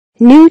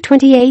New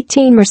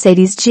 2018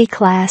 Mercedes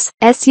G-Class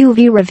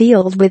SUV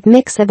revealed with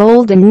mix of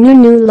old and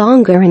new.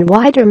 Longer and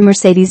wider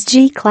Mercedes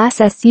G-Class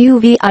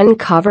SUV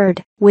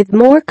uncovered, with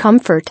more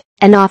comfort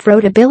and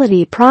off-road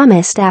ability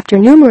promised. After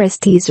numerous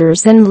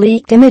teasers and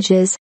leaked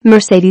images,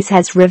 Mercedes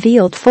has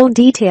revealed full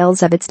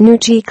details of its new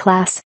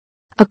G-Class.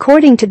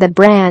 According to the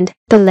brand,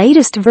 the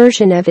latest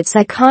version of its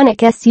iconic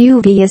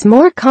SUV is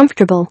more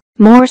comfortable,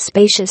 more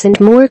spacious and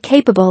more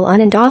capable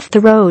on and off the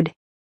road.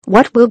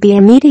 What will be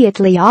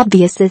immediately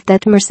obvious is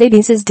that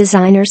Mercedes's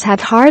designers have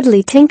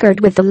hardly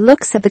tinkered with the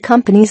looks of the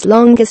company's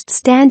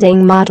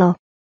longest-standing model.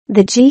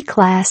 The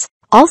G-Class,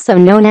 also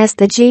known as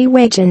the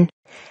G-Wagon,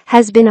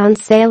 has been on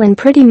sale in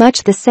pretty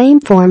much the same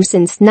form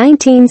since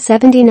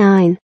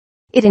 1979.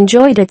 It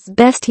enjoyed its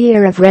best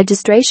year of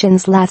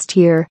registrations last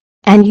year,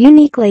 and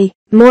uniquely,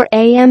 more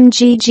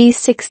AMG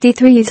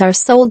G63s are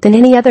sold than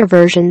any other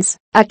versions,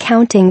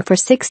 accounting for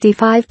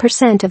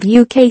 65% of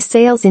UK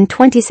sales in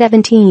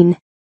 2017.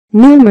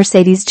 New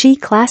Mercedes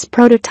G-Class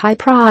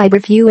prototype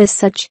review as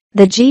such,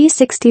 the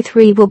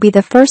G63 will be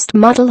the first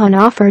model on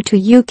offer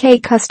to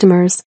UK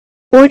customers.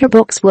 Order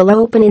books will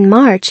open in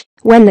March,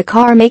 when the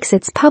car makes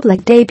its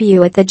public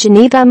debut at the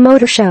Geneva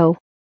Motor Show.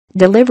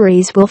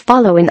 Deliveries will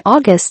follow in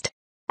August.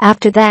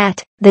 After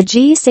that, the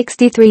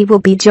G63 will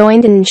be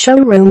joined in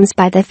showrooms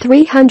by the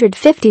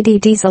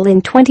 350d diesel in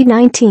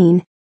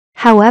 2019.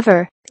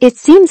 However, it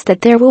seems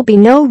that there will be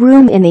no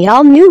room in the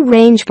all-new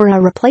range for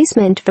a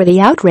replacement for the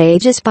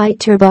outrageous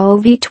bi-turbo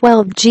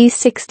V12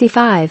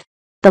 G65.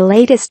 The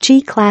latest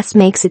G-Class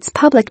makes its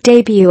public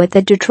debut at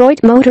the Detroit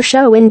Motor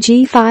Show in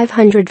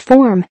G500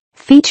 form,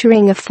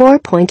 featuring a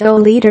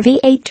 4.0-liter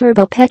V8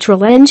 turbo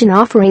petrol engine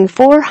offering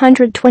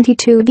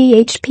 422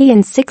 bhp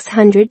and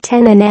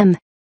 610 Nm.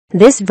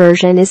 This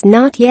version is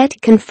not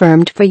yet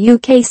confirmed for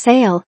UK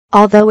sale,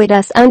 although it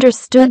is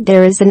understood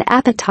there is an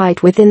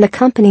appetite within the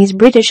company's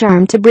British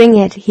arm to bring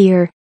it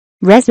here.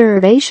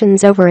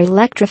 Reservations over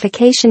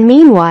electrification.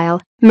 Meanwhile,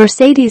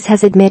 Mercedes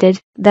has admitted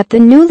that the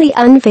newly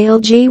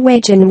unveiled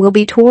G-Wagon will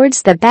be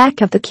towards the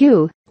back of the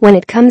queue when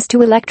it comes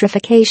to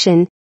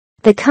electrification.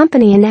 The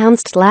company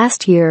announced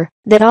last year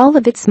that all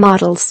of its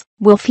models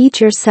will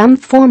feature some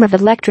form of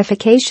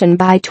electrification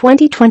by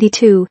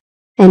 2022.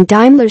 And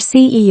Daimler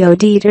CEO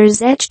Dieter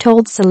Zetsche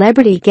told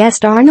celebrity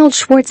guest Arnold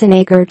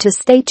Schwarzenegger to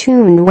stay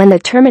tuned when the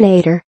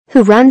Terminator,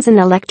 who runs an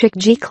electric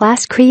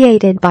G-Class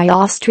created by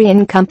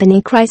Austrian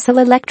company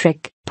Chrysler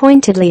Electric,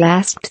 pointedly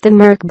asked the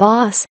Merc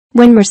boss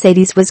when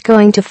Mercedes was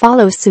going to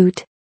follow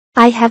suit.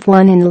 "I have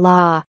one in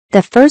law,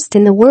 the first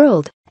in the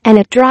world, and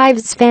it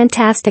drives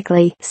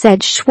fantastically,"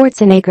 said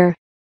Schwarzenegger.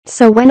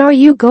 "So when are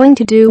you going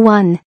to do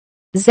one?"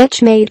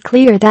 Zetsche made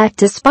clear that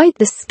despite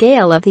the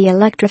scale of the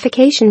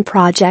electrification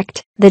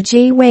project, the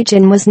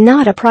G-Wagon was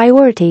not a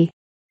priority.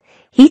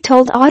 He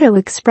told Auto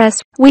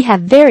Express, "We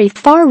have very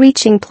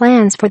far-reaching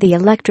plans for the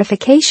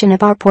electrification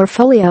of our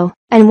portfolio,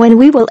 and when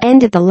we will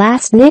end at the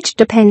last niche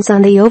depends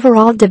on the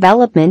overall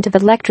development of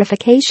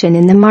electrification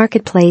in the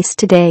marketplace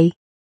today."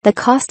 The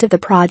cost of the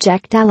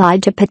project,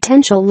 allied to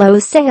potential low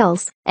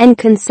sales and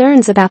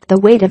concerns about the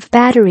weight of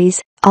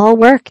batteries, all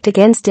worked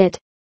against it.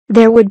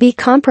 There would be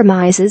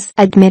compromises,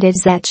 admitted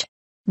Zetsche.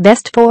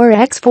 Best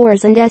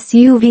 4x4s and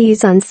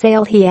SUVs on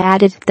sale. He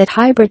added that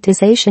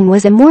hybridization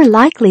was a more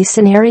likely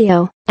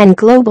scenario, and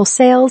global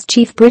sales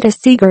chief Britta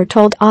Seeger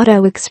told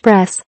Auto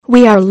Express,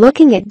 "We are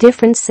looking at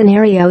different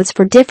scenarios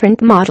for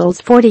different models: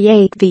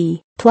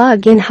 48V,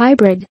 plug-in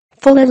hybrid,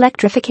 full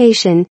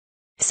electrification."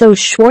 So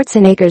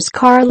Schwarzenegger's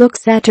car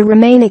looks set to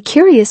remain a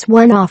curious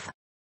one-off.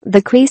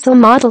 The Chrysler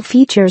model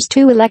features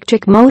two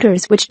electric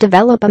motors which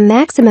develop a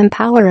maximum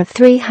power of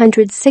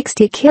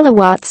 360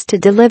 kilowatts to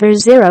deliver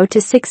 0 to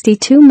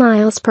 62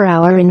 miles per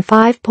hour in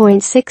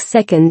 5.6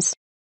 seconds.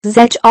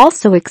 Zetsche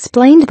also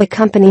explained the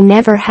company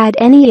never had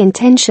any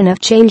intention of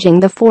changing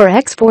the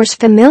 4x4's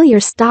familiar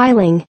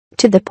styling,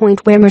 to the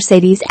point where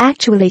Mercedes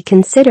actually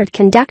considered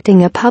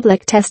conducting a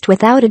public test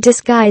without a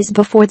disguise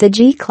before the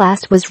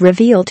G-Class was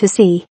revealed to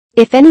see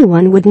if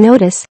anyone would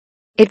notice.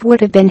 "It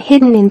would have been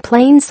hidden in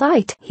plain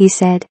sight," he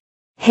said.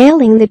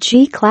 Hailing the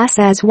G-Class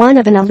as one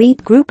of an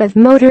elite group of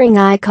motoring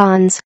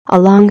icons,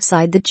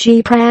 alongside the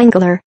Jeep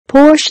Wrangler,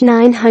 Porsche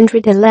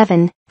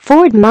 911,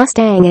 Ford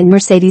Mustang and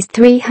Mercedes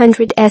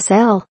 300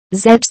 SL,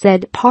 Zetsche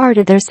said part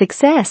of their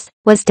success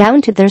was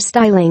down to their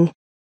styling.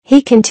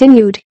 He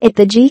continued,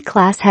 The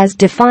G-Class has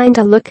defined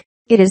a look.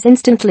 It is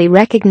instantly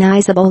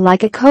recognizable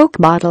like a Coke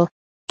bottle.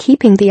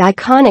 Keeping the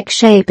iconic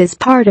shape is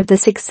part of the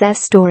success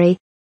story.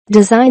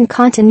 Design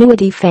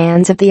continuity.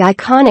 Fans of the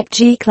iconic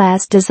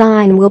G-Class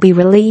design will be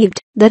relieved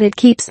that it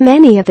keeps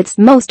many of its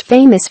most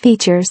famous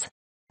features.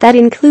 That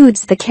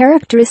includes the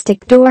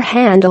characteristic door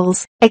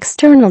handles,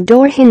 external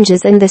door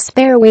hinges and the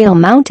spare wheel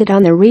mounted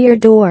on the rear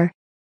door.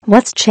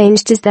 What's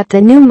changed is that the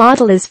new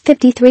model is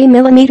 53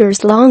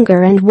 mm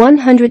longer and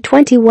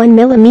 121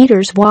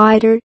 mm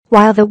wider,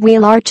 while the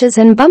wheel arches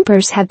and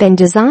bumpers have been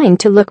designed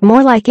to look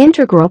more like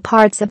integral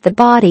parts of the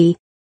body.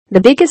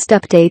 The biggest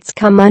updates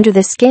come under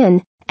the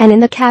skin and in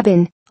the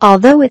cabin,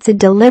 although it's a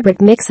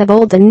deliberate mix of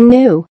old and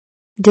new.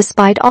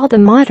 Despite all the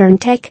modern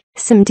tech,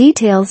 some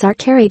details are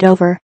carried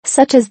over,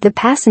 such as the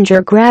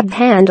passenger grab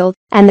handle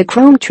and the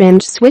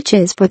chrome-trimmed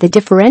switches for the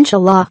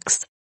differential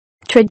locks.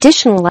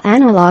 Traditional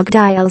analog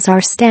dials are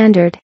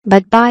standard,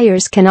 but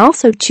buyers can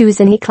also choose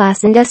an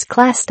E-Class and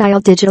S-Class style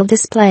digital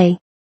display.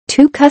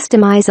 Two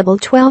customizable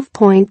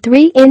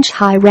 12.3-inch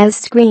high-res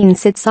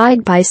screens sit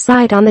side by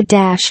side on the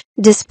dash,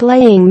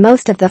 displaying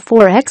most of the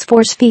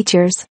 4X-Force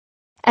features.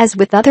 As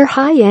with other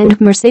high-end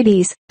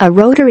Mercedes, a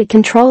rotary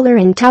controller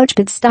and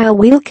touchpad-style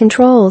wheel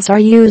controls are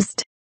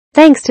used.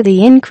 Thanks to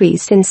the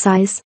increase in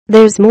size,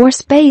 there's more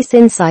space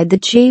inside the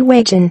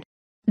G-Wagon.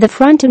 The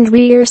front and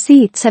rear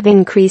seats have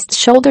increased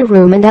shoulder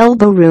room and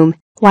elbow room,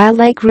 while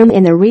legroom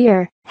in the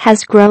rear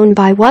has grown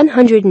by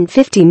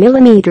 150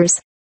 millimeters.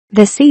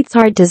 The seats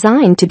are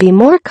designed to be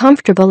more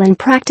comfortable and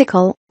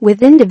practical,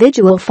 with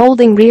individual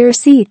folding rear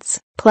seats,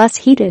 plus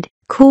heated,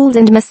 cooled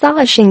and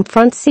massaging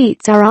front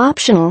seats are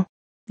optional.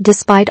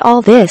 Despite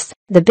all this,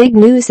 the big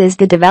news is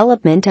the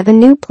development of a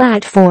new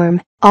platform,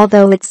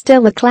 although it's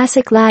still a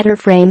classic ladder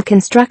frame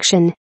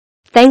construction.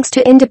 Thanks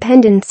to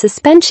independent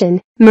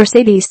suspension,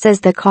 Mercedes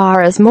says the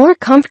car is more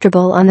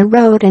comfortable on the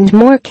road and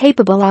more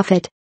capable of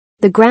it.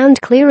 The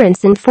ground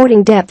clearance and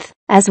footing depth,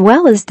 as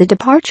well as the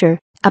departure,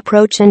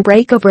 approach and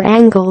breakover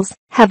angles,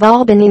 have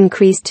all been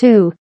increased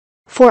too.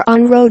 For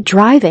on-road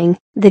driving,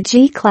 the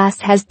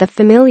G-Class has the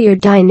familiar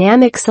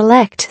dynamic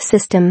select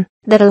system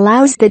that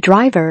allows the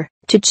driver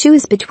to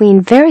choose between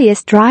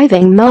various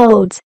driving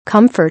modes,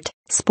 comfort,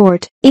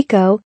 sport,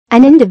 eco,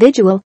 and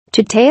individual,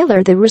 to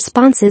tailor the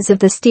responses of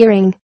the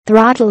steering,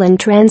 throttle and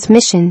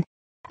transmission.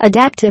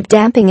 Adaptive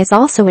damping is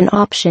also an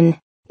option.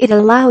 It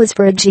allows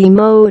for a G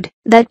mode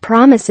that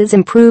promises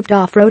improved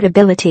off-road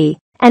ability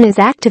and is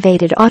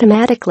activated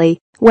automatically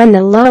when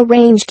the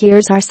low-range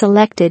gears are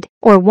selected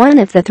or one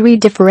of the 3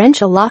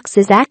 differential locks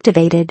is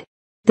activated.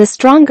 The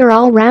stronger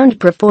all-round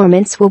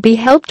performance will be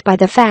helped by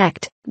the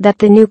fact that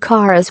the new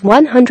car is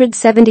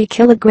 170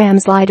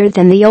 kilograms lighter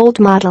than the old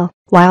model,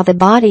 while the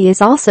body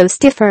is also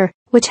stiffer,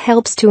 which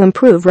helps to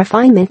improve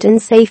refinement and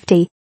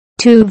safety.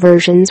 2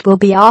 versions will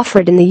be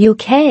offered in the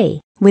UK,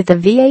 with the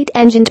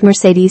V8-engined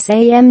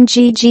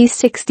Mercedes-AMG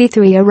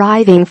G63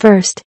 arriving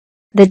first.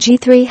 The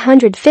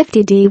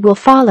G350D will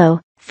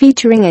follow,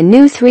 featuring a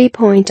new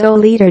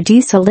 3.0-liter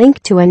diesel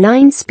linked to a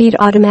 9-speed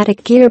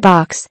automatic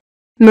gearbox.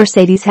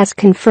 Mercedes has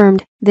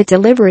confirmed that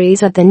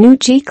deliveries of the new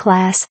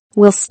G-Class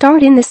will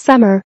start in the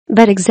summer,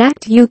 but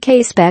exact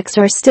UK specs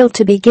are still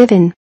to be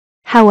given.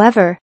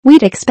 However,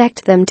 we'd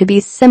expect them to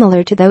be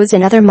similar to those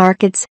in other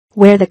markets,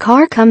 where the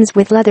car comes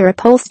with leather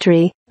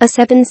upholstery, a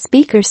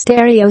 7-speaker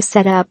stereo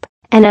setup,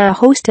 and a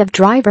host of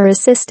driver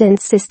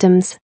assistance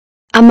systems.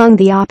 Among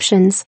the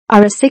options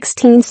are a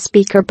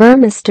 16-speaker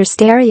Burmester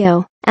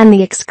stereo and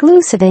the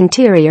exclusive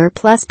Interior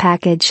Plus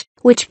package,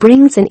 which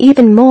brings an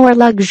even more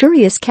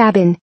luxurious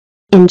cabin.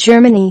 In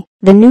Germany,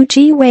 the new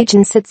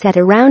G-Wagon sits at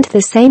around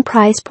the same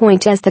price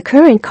point as the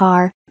current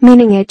car,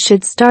 meaning it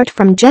should start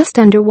from just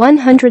under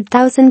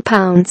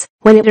 £100,000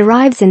 when it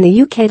arrives in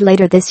the UK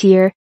later this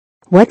year.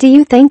 What do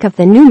you think of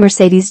the new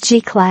Mercedes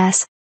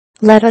G-Class?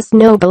 Let us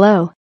know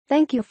below.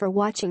 Thank you for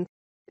watching.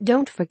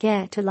 Don't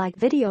forget to like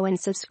video and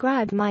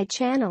subscribe my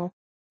channel.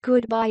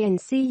 Goodbye and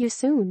see you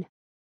soon.